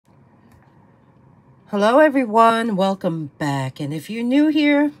Hello everyone, welcome back. And if you're new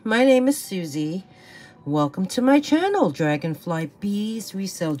here, my name is Susie. Welcome to my channel, Dragonfly Beez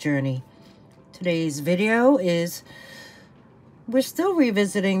Resell Journey. Today's video is, we're still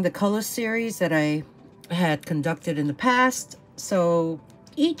revisiting the color series that I had conducted in the past. So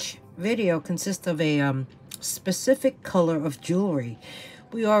each video consists of a specific color of jewelry.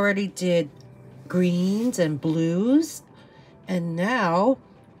 We already did greens and blues, and now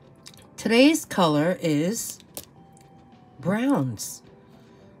today's color is browns,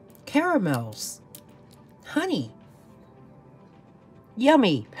 caramels, honey.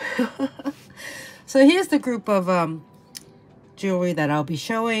 Yummy. So here's the group of jewelry that I'll be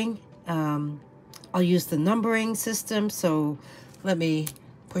showing. I'll use the numbering system, so let me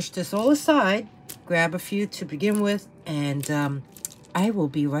push this all aside, grab a few to begin with, and I will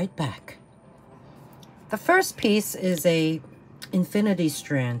be right back. The first piece is a infinity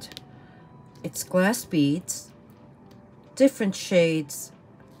strand. It's glass beads, different shades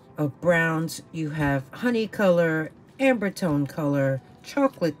of browns. You have honey color, amber tone color,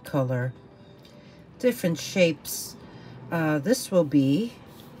 chocolate color, different shapes. This will be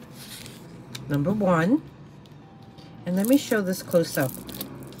number 1. And let me show this close up.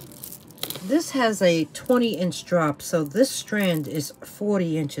 This has a 20-inch drop, so this strand is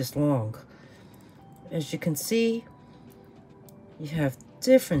 40 inches long. As you can see, you have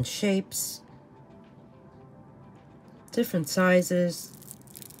different shapes, different sizes,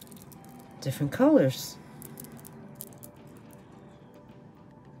 different colors.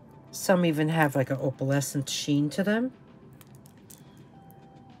 Some even have like an opalescent sheen to them.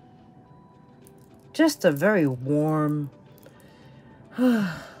 Just a very warm,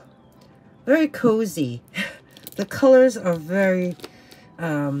 very cozy. The colors are very,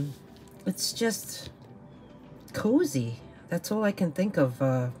 it's just cozy. That's all I can think of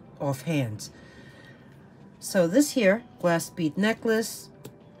offhand. So this here, glass bead necklace,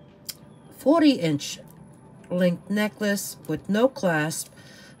 40-inch linked necklace with no clasp.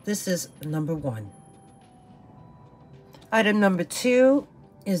 This is number 1. Item number 2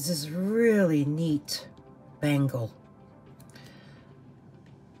 is this really neat bangle.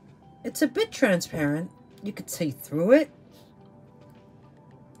 It's a bit transparent. You could see through it.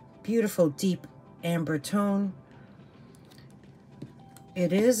 Beautiful deep amber tone.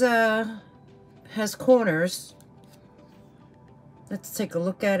 It is has corners. Let's take a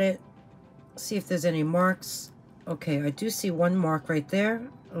look at it, see if there's any marks. Okay, I do see one mark right there,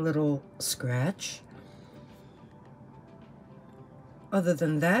 a little scratch. Other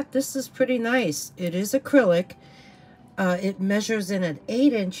than that, this is pretty nice. It is acrylic. It measures in at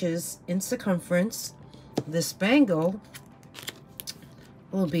 8 inches in circumference. This bangle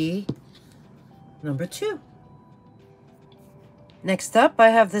will be number 2. Next up, I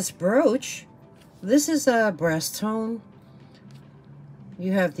have this brooch. This is a brass tone.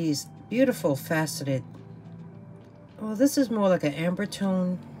 You have these beautiful faceted, well, this is more like an amber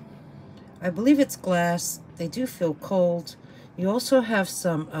tone. I believe it's glass. They do feel cold. You also have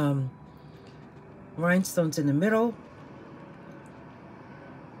some rhinestones in the middle.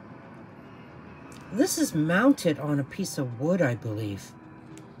 This is mounted on a piece of wood, I believe,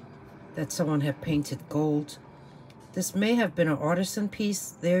 that someone had painted gold. This may have been an artisan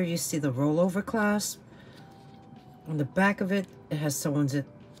piece. There you see the rollover clasp. On the back of it, it has someone's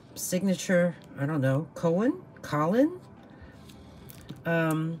signature. I don't know, Colin?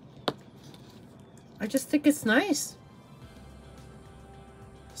 I just think it's nice.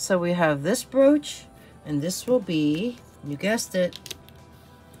 So we have this brooch, and this will be, you guessed it,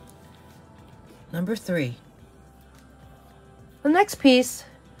 number 3. The next piece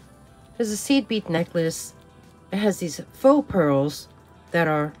is a seed bead necklace. It has these faux pearls that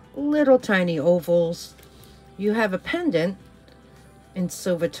are little tiny ovals. You have a pendant in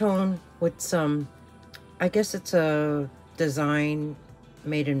silver tone with some, I guess it's a design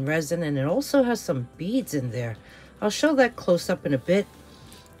made in resin, and it also has some beads in there. I'll show that close up in a bit.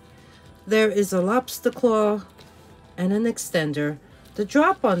 There is a lobster claw and an extender. The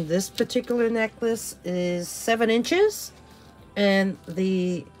drop on this particular necklace is 7 inches, and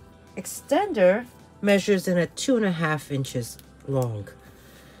the extender measures in at 2.5 inches long.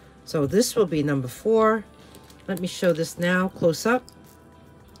 So this will be number 4. Let me show this now close up.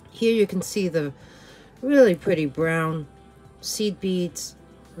 Here you can see the really pretty brown seed beads.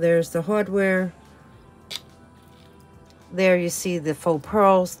 There's the hardware. There you see the faux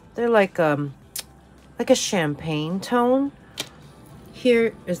pearls. They're like a champagne tone.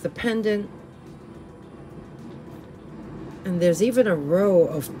 Here is the pendant. And there's even a row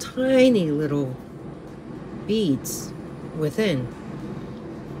of tiny little beads within.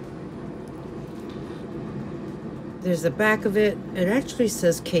 There's the back of it. It actually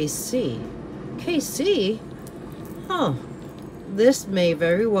says KC. KC? Huh. This may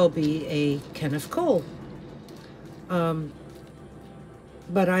very well be a Kenneth Cole. But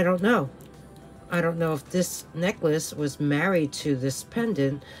I don't know. I don't know if this necklace was married to this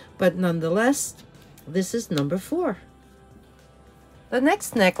pendant, but nonetheless, this is number 4. The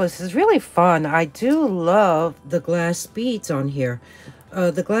next necklace is really fun. I do love the glass beads on here.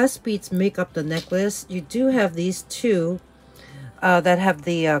 The glass beads make up the necklace. You do have these 2 that have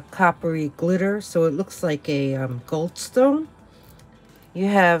the coppery glitter, so it looks like a gold stone. You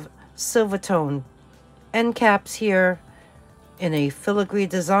have silver tone end caps here in a filigree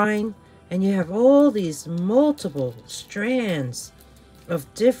design, and you have all these multiple strands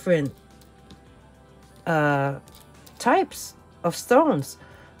of different types of stones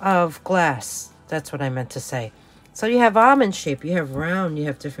of glass. That's what I meant to say. So you have almond shape, you have round, you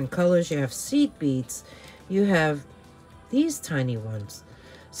have different colors, you have seed beads, you have these tiny ones.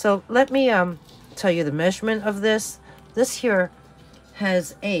 So let me tell you the measurement of this. This here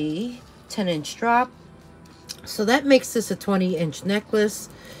has a 10-inch drop, so that makes this a 20-inch necklace.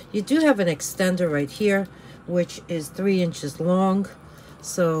 You do have an extender right here, which is 3 inches long.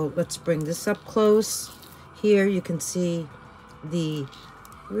 So let's bring this up close. Here you can see the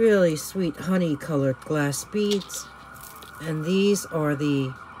really sweet honey colored glass beads, and these are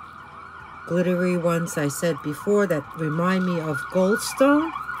the glittery ones I said before that remind me of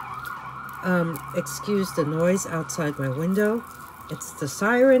goldstone. Excuse the noise outside my window. It's the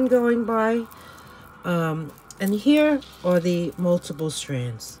siren going by. And here are the multiple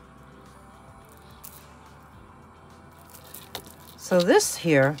strands. So this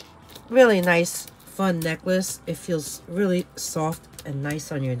here, really nice, fun necklace. It feels really soft and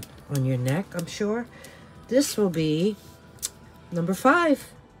nice on your neck, I'm sure. This will be number 5.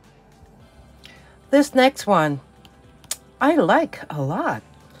 This next one, I like a lot.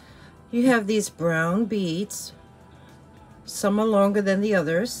 You have these brown beads. Some are longer than the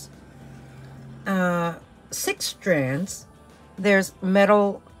others. 6 strands. There's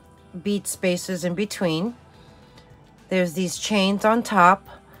metal bead spaces in between. There's these chains on top,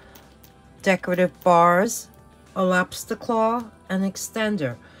 decorative bars, a lobster claw, an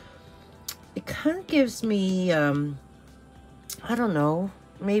extender. It kind of gives me, I don't know,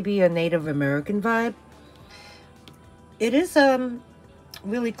 maybe a Native American vibe. It is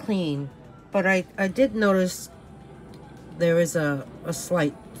really clean, but I did notice there is a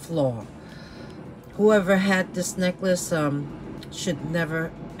slight flaw. Whoever had this necklace should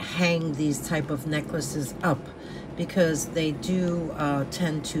never hang these type of necklaces up, because they do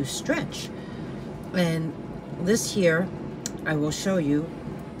tend to stretch. And this here, I will show you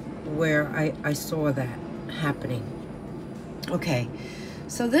where I saw that happening. Okay,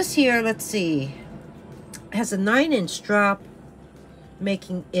 so this here, let's see, has a 9-inch drop,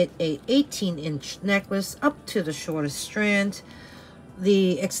 making it a 18-inch necklace up to the shortest strand.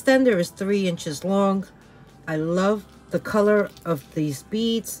 The extender is 3 inches long. I love the color of these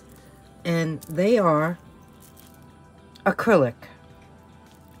beads, and they are acrylic.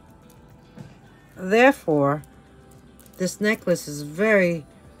 Therefore, this necklace is very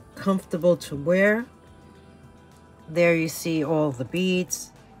comfortable to wear. There you see all the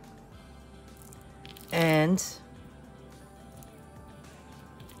beads, and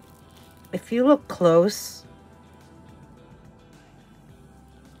if you look close,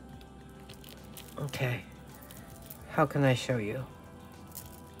 okay, how can I show you?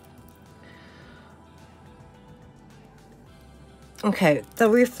 Okay, the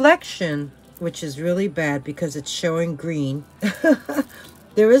reflection, which is really bad because it's showing green.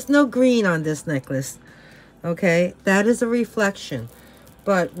 There is no green on this necklace. Okay, that is a reflection.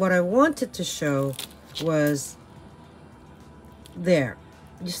 But what I wanted to show was there.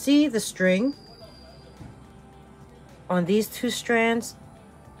 You see the string on these 2 strands?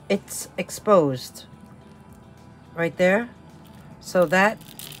 It's exposed right there. So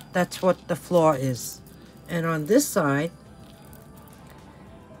that's what the flaw is. And on this side,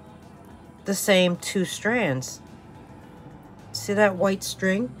 the same 2 strands. See that white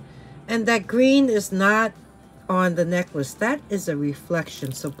string? And that green is not on the necklace. That is a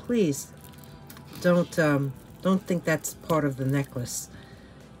reflection. So please don't think that's part of the necklace.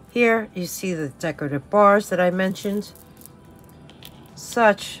 Here you see the decorative bars that I mentioned.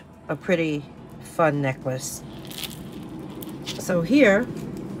 Such a pretty fun necklace. So here,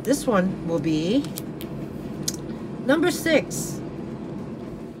 this one will be number 6.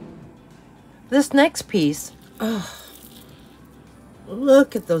 This next piece, oh,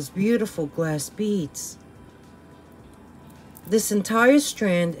 look at those beautiful glass beads. This entire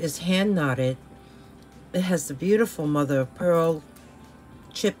strand is hand knotted, It has the beautiful mother of pearl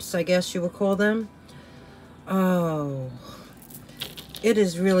chips, I guess you would call them. Oh, it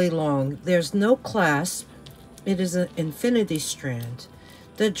is really long. There's no clasp. It is an infinity strand.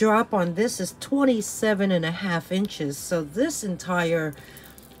 The drop on this is 27.5 inches. So this entire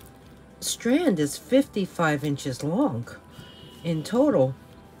strand is 55 inches long in total.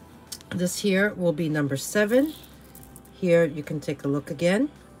 This here will be number 7. Here you can take a look again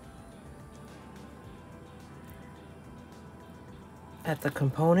at the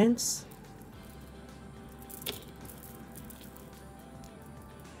components.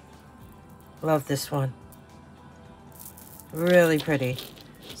 Love this one. Really pretty.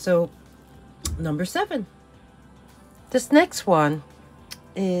 So number 7. This next one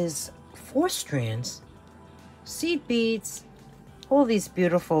is 4 strands, seed beads, all these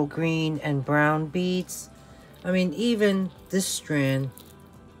beautiful green and brown beads. I mean, even this strand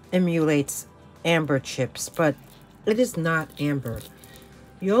emulates amber chips, but it is not amber.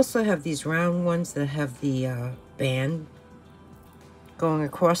 You also have these round ones that have the band going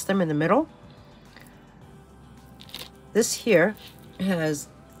across them in the middle. This here has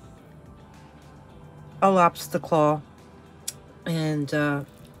a lobster claw and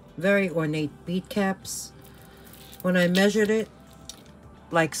very ornate bead caps. When I measured it,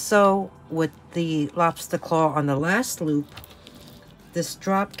 like so, with the lobster claw on the last loop, this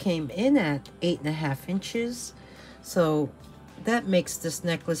drop came in at 8.5 inches. So that makes this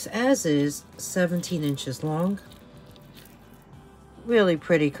necklace, as is, 17 inches long. Really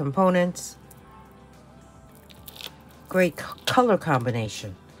pretty components. Great color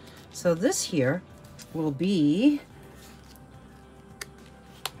combination. So this here will be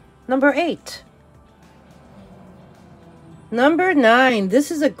number 8. Number 9.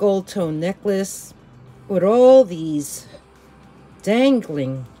 This is a gold tone necklace with all these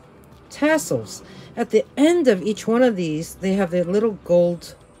dangling tassels. At the end of each one of these, they have their little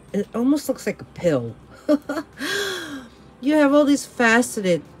gold. It almost looks like a pill. You have all these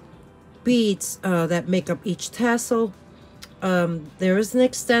faceted beads that make up each tassel. There is an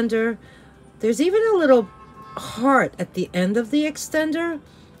extender. There's even a little heart at the end of the extender,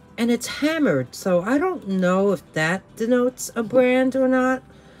 and it's hammered. So I don't know if that denotes a brand or not.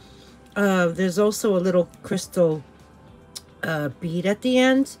 There's also a little crystal bead at the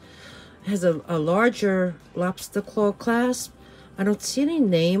end. It has a larger lobster claw clasp. I don't see any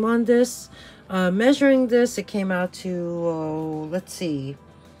name on this. Measuring this, it came out to, let's see,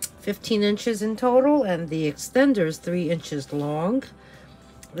 15 inches in total, and the extender is 3 inches long.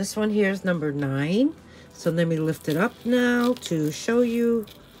 This one here is number 9. So let me lift it up now to show you.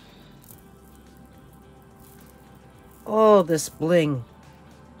 Oh, this bling.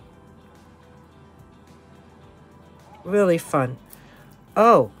 Really fun.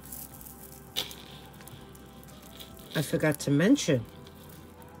 Oh, I forgot to mention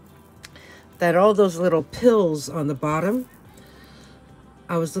that all those little pills on the bottom,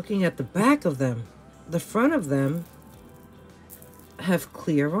 I was looking at the back of them. The front of them have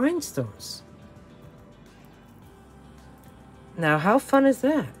clear rhinestones. Now, how fun is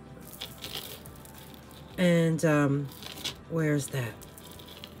that? And where's that?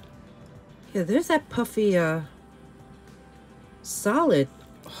 Yeah, there's that puffy, solid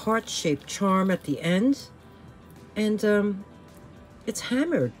heart-shaped charm at the end. And it's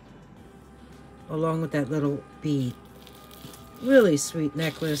hammered along with that little bead. Really sweet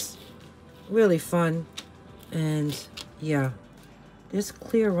necklace. Really fun. And yeah, there's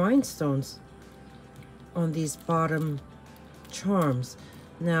clear rhinestones on these bottom charms.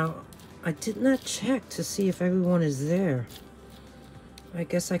 Now, I did not check to see if everyone is there. I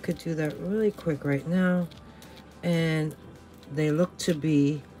guess I could do that really quick right now. And they look to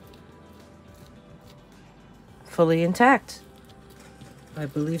be fully intact. I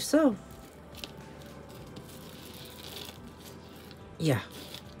believe so. Yeah.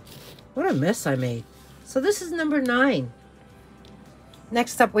 What a mess I made. So this is number 9.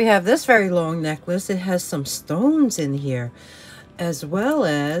 Next up, we have this very long necklace. It has some stones in here, as well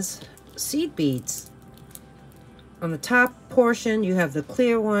as seed beads. On the top portion, you have the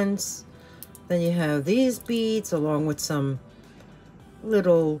clear ones. Then you have these beads, along with some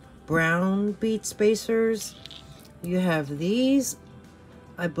little brown bead spacers. You have these.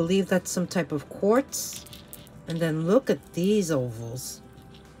 I believe that's some type of quartz. And then look at these ovals.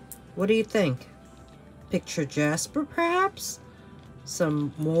 What do you think? Picture jasper, perhaps?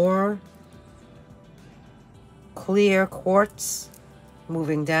 Some more clear quartz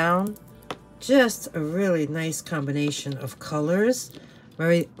moving down. Just a really nice combination of colors.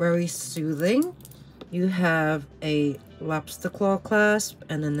 Very, very soothing. You have a lobster claw clasp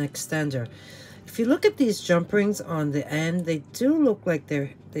and an extender. If you look at these jump rings on the end, they do look like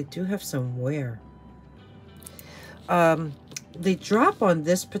they do have some wear. The drop on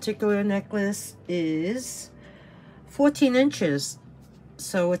this particular necklace is 14 inches.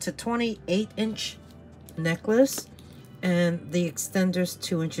 So it's a 28-inch necklace, and the extender's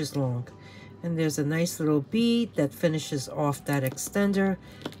 2 inches long. And there's a nice little bead that finishes off that extender.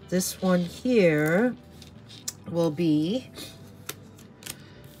 This one here will be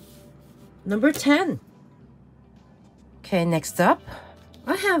number 10. Okay, next up,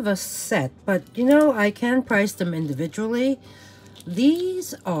 I have a set, but you know, I can price them individually.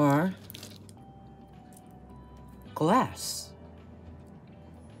 These are glass.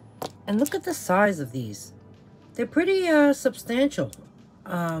 And look at the size of these. They're pretty substantial.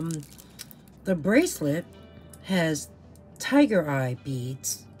 The bracelet has tiger eye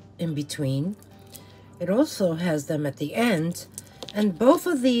beads in between. It also has them at the end. And both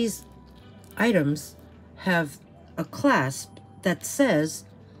of these items have a clasp that says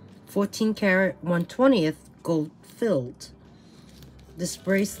 14 karat 1/20th gold filled. This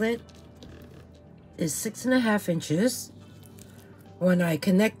bracelet is 6.5 inches. When I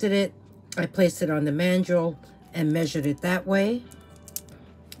connected it, I placed it on the mandrel and measured it that way.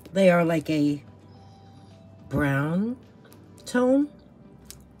 They are like a brown tone,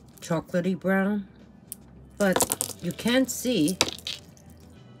 chocolatey brown, but you can't see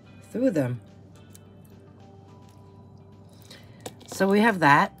through them. So we have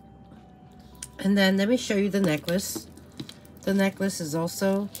that. And then let me show you the necklace. The necklace is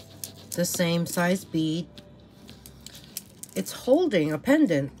also the same size bead. It's holding a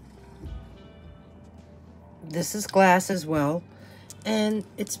pendant. This is glass as well, and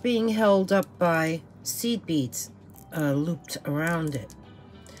it's being held up by seed beads looped around it.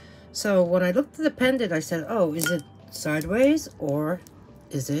 So when I looked at the pendant, I said, oh, is it sideways or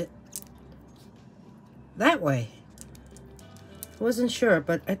is it that way? Wasn't sure,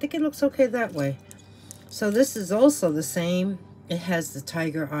 but I think it looks okay that way. So this is also the same. It has the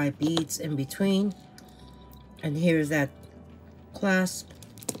tiger eye beads in between, and here's that clasp.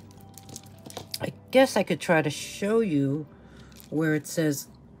 I guess I could try to show you where it says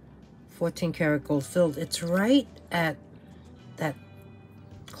 14 karat gold filled. It's right at that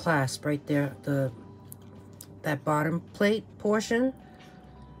clasp right there, that bottom plate portion,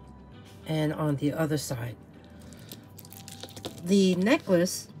 and on the other side. The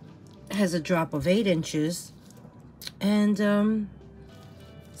necklace has a drop of 8 inches, and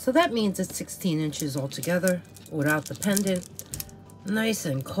so that means it's 16 inches altogether without the pendant. Nice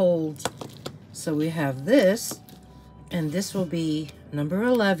and cold. So we have this, and this will be number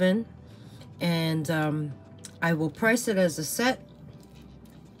 11, and I will price it as a set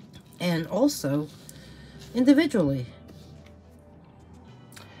and also individually.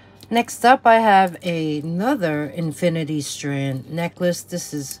 Next up, I have another infinity strand necklace.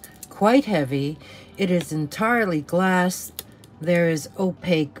 This is quite heavy. It is entirely glass. There is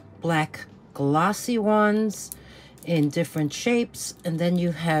opaque black glossy ones in different shapes, and then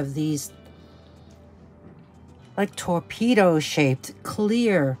you have these like torpedo shaped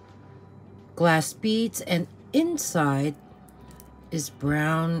clear glass beads, and inside is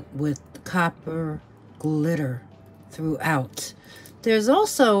brown with copper glitter throughout. There's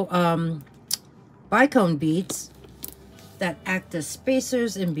also bicone beads that act as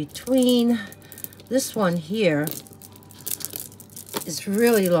spacers in between. This one here is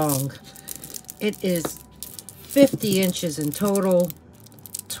really long. It is 50 inches in total,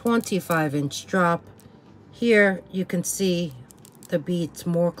 25-inch drop. Here you can see the beads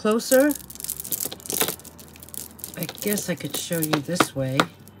more closer. I guess I could show you this way.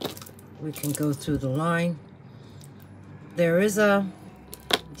 We can go through the line. There is a,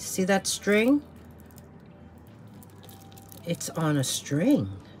 you see that string? It's on a string.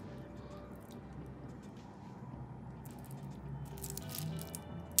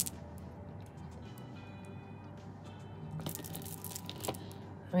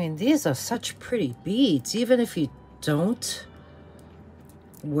 I mean, these are such pretty beads. Even if you don't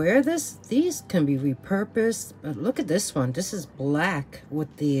wear this, these can be repurposed. But look at this one. This is black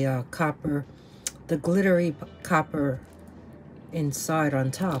with the copper, the glittery copper inside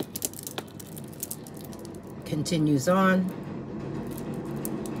on top. Continues on.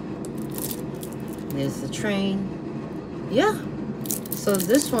 There's the train. Yeah. So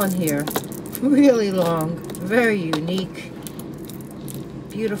this one here, really long, very unique.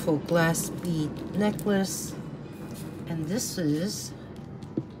 Beautiful glass bead necklace. And this is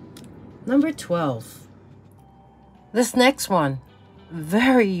number 12. This next one,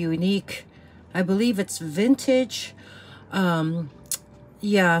 very unique. I believe it's vintage.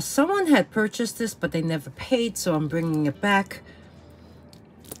 Yeah, someone had purchased this, but they never paid, so I'm bringing it back.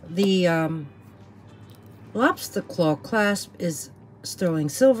 The lobster claw clasp is sterling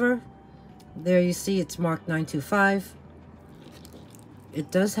silver. There you see it's marked 925.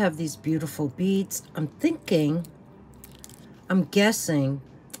 It does have these beautiful beads. I'm guessing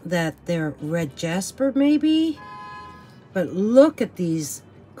that they're red jasper maybe, but look at these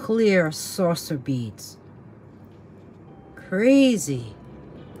clear saucer beads. Crazy.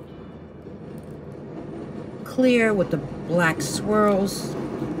 Clear with the black swirls.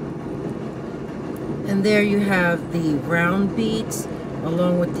 And there you have the round beads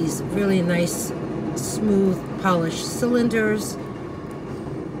along with these really nice smooth polished cylinders.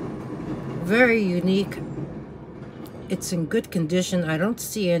 Very unique. It's in good condition. I don't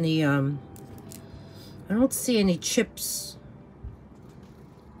see any chips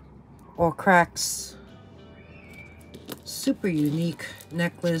or cracks. Super unique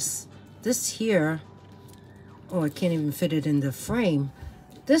necklace. This here, oh, I can't even fit it in the frame.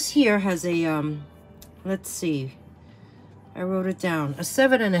 This here has a let's see, I wrote it down, a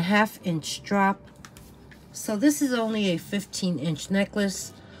 7.5 inch drop. So this is only a 15-inch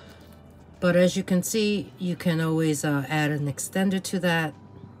necklace, but as you can see, you can always add an extender to that.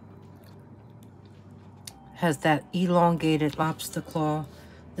 Has that elongated lobster claw.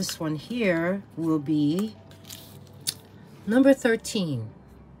 This one here will be number 13.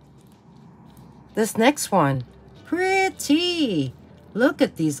 This next one, pretty. Look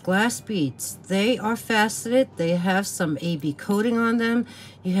at these glass beads. They are faceted. They have some AB coating on them.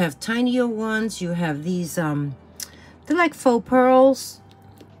 You have tinier ones. You have these, they're like faux pearls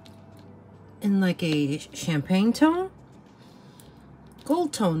in like a champagne tone.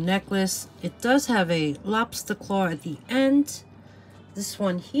 Gold tone necklace. It does have a lobster claw at the end. This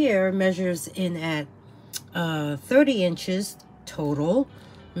one here measures in at 30 inches total,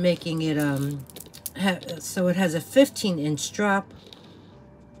 making it, so it has a 15-inch drop.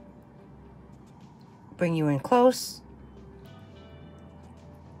 Bring you in close.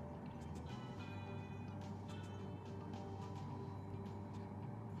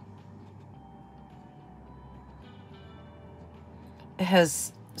 It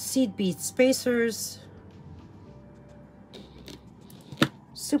has seed bead spacers.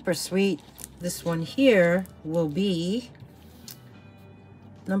 Super sweet. This one here will be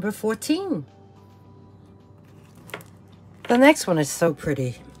number 14. The next one is so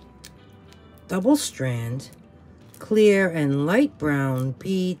pretty. Double strand, clear and light brown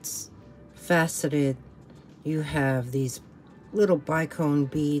beads, faceted. You have these little bicone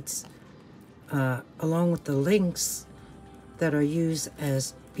beads along with the links that are used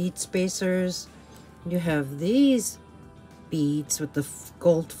as bead spacers. You have these beads with the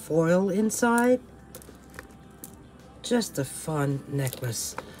gold foil inside. Just a fun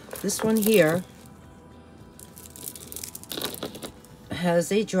necklace. This one here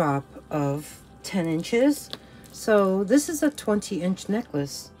has a drop of 10 inches. So this is a 20-inch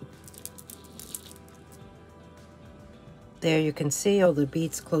necklace. There you can see all the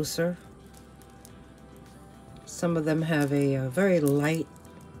beads closer. Some of them have a very light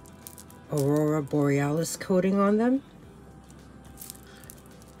Aurora Borealis coating on them.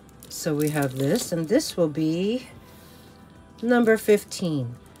 So we have this, and this will be number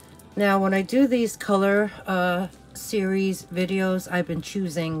 15. Now when I do these color series videos, I've been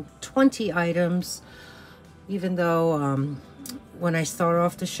choosing 20 items, even though when I start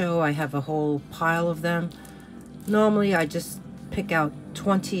off the show I have a whole pile of them. Normally I just pick out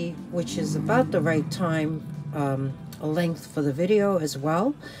 20, which is about the right time length for the video as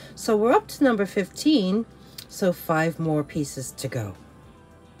well. So we're up to number 15, so 5 more pieces to go.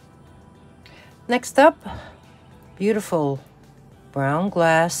 Next up, beautiful brown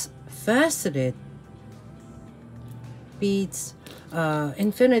glass faceted beads,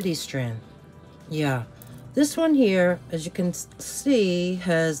 infinity strand. Yeah, this one here, as you can see,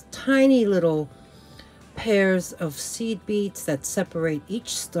 has tiny little pairs of seed beads that separate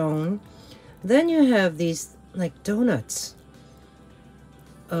each stone. Then you have these like donuts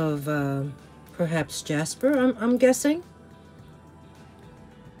of perhaps jasper, I'm guessing.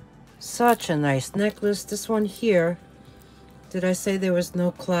 Such a nice necklace. This one here, did I say there was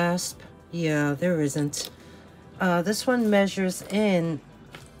no clasp? Yeah, there isn't. This one measures in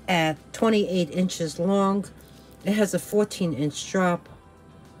at 28 inches long. It has a 14-inch drop.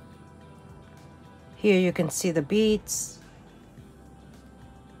 Here you can see the beads.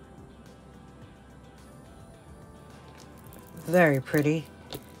 Very pretty.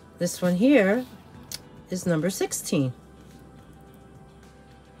 This one here is number 16.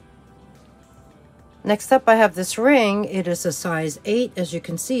 Next up, I have this ring. It is a size 8. As you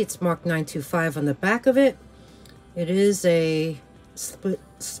can see, it's marked 925 on the back of it. It is a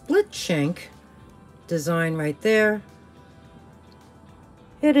split shank design right there.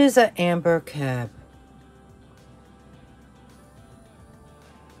 It is an amber cab.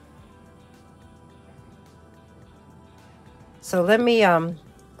 So let me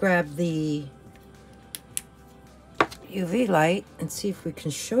grab the UV light and see if we can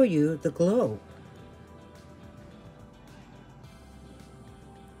show you the glow.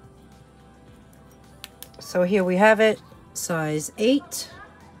 So here we have it, size 8.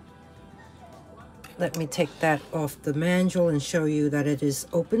 Let me take that off the mandrel and show you that it is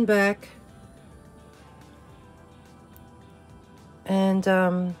open back. And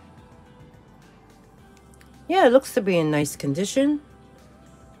yeah, it looks to be in nice condition.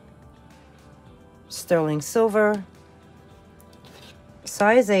 Sterling silver,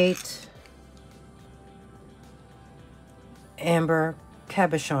 size 8, amber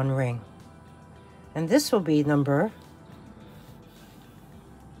cabochon ring. And this will be number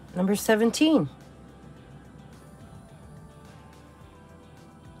 17.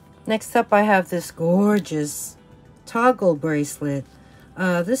 Next up, I have this gorgeous toggle bracelet.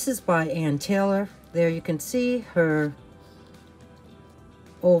 This is by Ann Taylor. There you can see her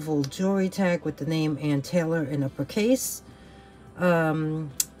oval jewelry tag with the name Ann Taylor in uppercase.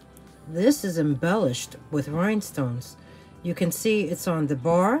 This is embellished with rhinestones. You can see it's on the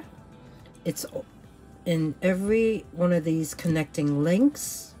bar. It's in every one of these connecting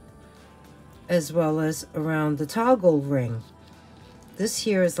links, as well as around the toggle ring. This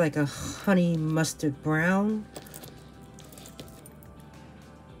here is like a honey mustard brown.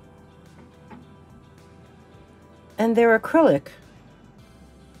 And they're acrylic.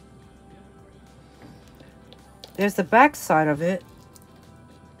 There's the back side of it.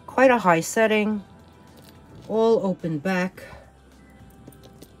 Quite a high setting. All open back.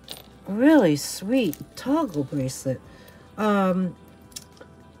 Really sweet toggle bracelet. When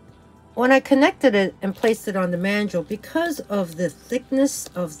I connected it and placed it on the mandrel, because of the thickness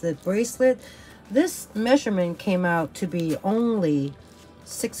of the bracelet, this measurement came out to be only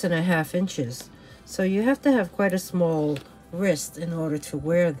 6.5 inches. So you have to have quite a small wrist in order to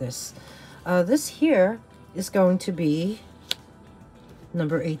wear this. This here is going to be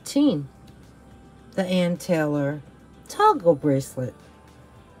number 18, the Ann Taylor toggle bracelet.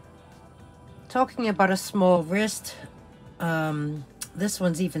 Talking about a small wrist, this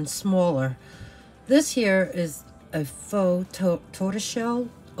one's even smaller. This here is a faux tortoiseshell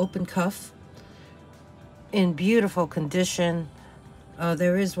open cuff in beautiful condition.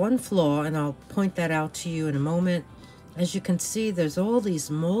 There is one flaw, and I'll point that out to you in a moment. As you can see, there's all these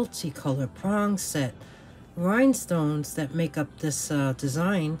multicolored prong set rhinestones that make up this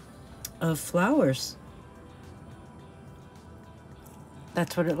design of flowers.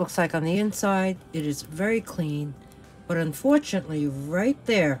 That's what it looks like on the inside. It is very clean, but unfortunately, right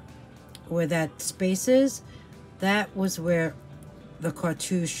there where that space is, that was where the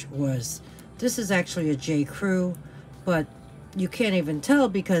cartouche was. This is actually a J. Crew, but you can't even tell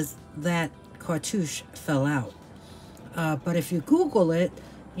because that cartouche fell out. But if you Google it,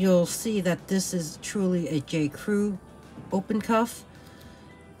 you'll see that this is truly a J. Crew open cuff,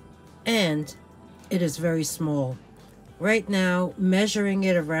 and it is very small. Right now, measuring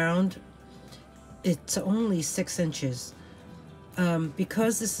it around, it's only 6 inches.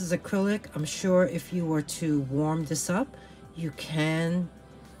 Because this is acrylic, I'm sure if you were to warm this up, you can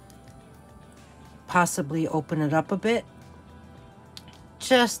possibly open it up a bit.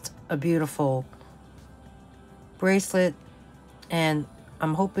 Just a beautiful bracelet, and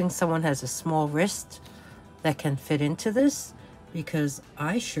I'm hoping someone has a small wrist that can fit into this, because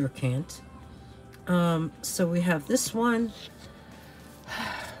I sure can't. So we have this one,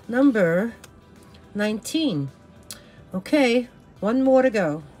 number 19. Okay, one more to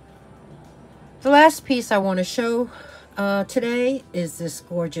go. The last piece I want to show today is this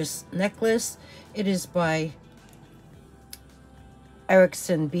gorgeous necklace. It is by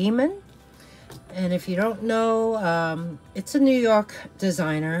Erickson Beeman, and if you don't know, it's a New York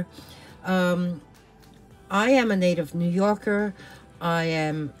designer. I am a native New Yorker. I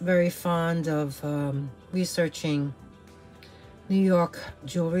am very fond of researching New York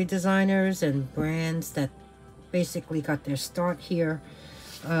jewelry designers and brands that basically got their start here.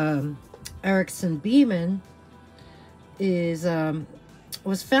 Erickson Beeman is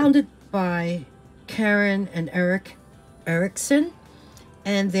was founded by Karen and Eric Erickson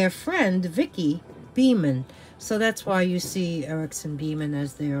and their friend Vicky Beeman. So that's why you see Erickson Beeman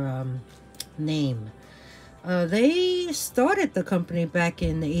as their name. They started the company back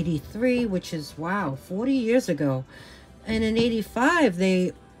in '83, which is, wow, 40 years ago. And in '85,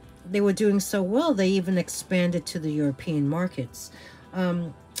 they were doing so well, they even expanded to the European markets.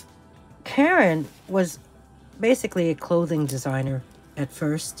 Karen was basically a clothing designer at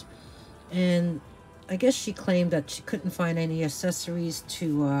first, and I guess she claimed that she couldn't find any accessories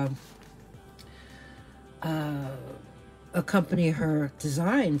to accompany her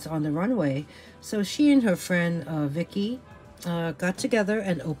designs on the runway. So she and her friend Vicky got together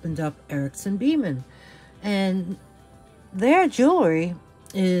and opened up Erickson Beeman. And their jewelry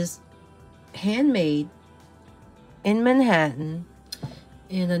is handmade in Manhattan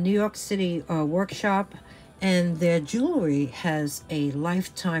in a New York City workshop, and their jewelry has a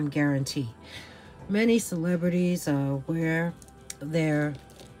lifetime guarantee. Many celebrities wear their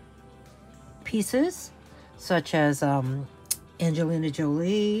pieces, such as Angelina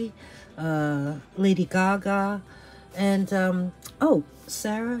Jolie, Lady Gaga, and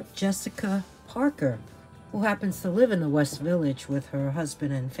Sarah Jessica Parker, who happens to live in the West Village with her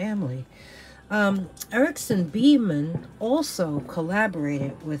husband and family. Erickson Beeman also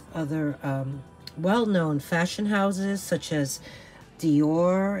collaborated with other well-known fashion houses such as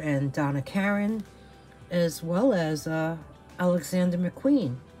Dior and Donna Karan, as well as Alexander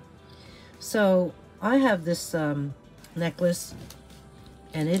McQueen. So I have this necklace,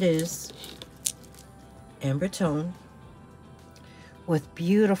 and it is amber tone with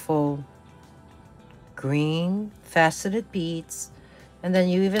beautiful green faceted beads, and then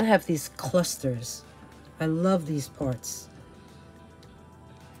you even have these clusters. I love these parts.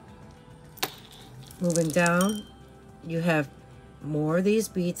 Moving down, you have more of these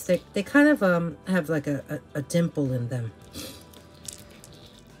beads. They kind of have like a dimple in them,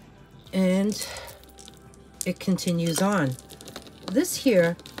 and it continues on. This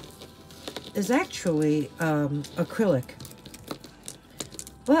here is actually acrylic,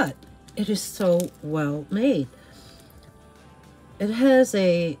 but it is so well made. It has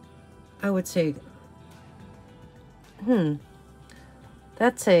a, I would say,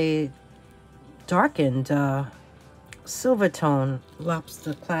 that's a darkened silver tone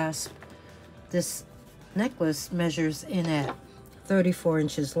lobster clasp. This necklace measures in at 34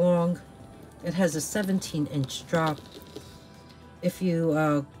 inches long. It has a 17-inch drop. If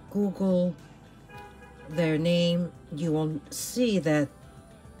you Google their name, you will see that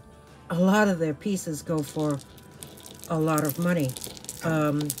a lot of their pieces go for a lot of money,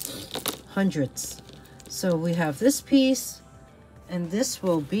 hundreds. So we have this piece, and this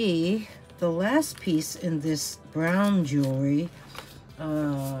will be the last piece in this brown jewelry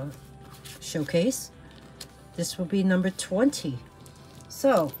showcase. This will be number 20.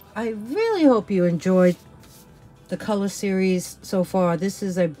 So I really hope you enjoyed the color series so far. This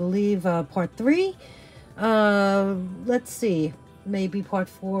is, I believe, part 3. Let's see, maybe part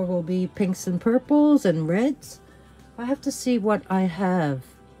 4 will be pinks and purples and reds. I have to see what I have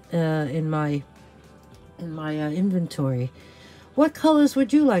in my inventory. What colors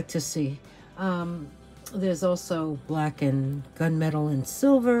would you like to see? There's also black and gunmetal and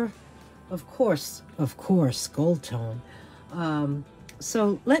silver, of course, gold tone.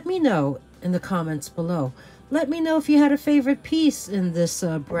 So let me know in the comments below. Let me know if you had a favorite piece in this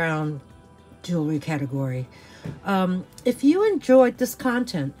brown jewelry category. If you enjoyed this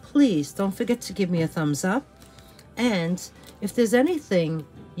content, please don't forget to give me a thumbs up. And if there's anything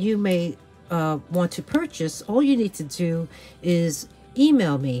you may want to purchase, all you need to do is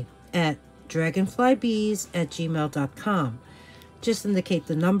email me at dragonflybeez@gmail.com. Just indicate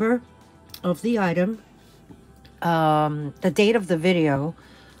the number of the item, the date of the video,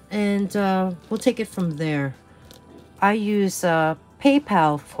 and we'll take it from there. I use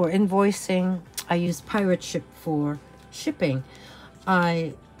PayPal for invoicing. I use Pirate Ship for shipping.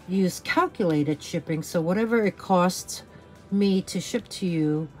 I use calculated shipping, so whatever it costs me to ship to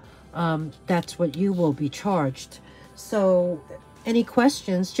you, that's what you will be charged. So any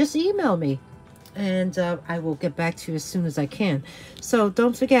questions, just email me, and I will get back to you as soon as I can. So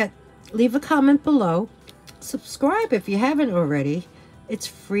don't forget, leave a comment below. Subscribe if you haven't already. It's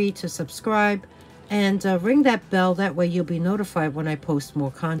free to subscribe, and ring that bell. That way you'll be notified when I post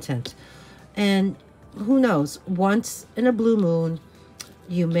more content. And who knows, once in a blue moon,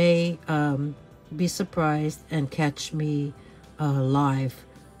 you may be surprised and catch me live,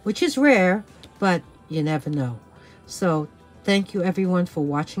 which is rare, but you never know. So thank you everyone for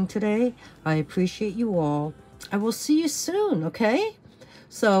watching today. I appreciate you all. I will see you soon, okay?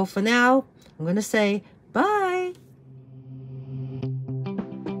 So for now, I'm going to say bye.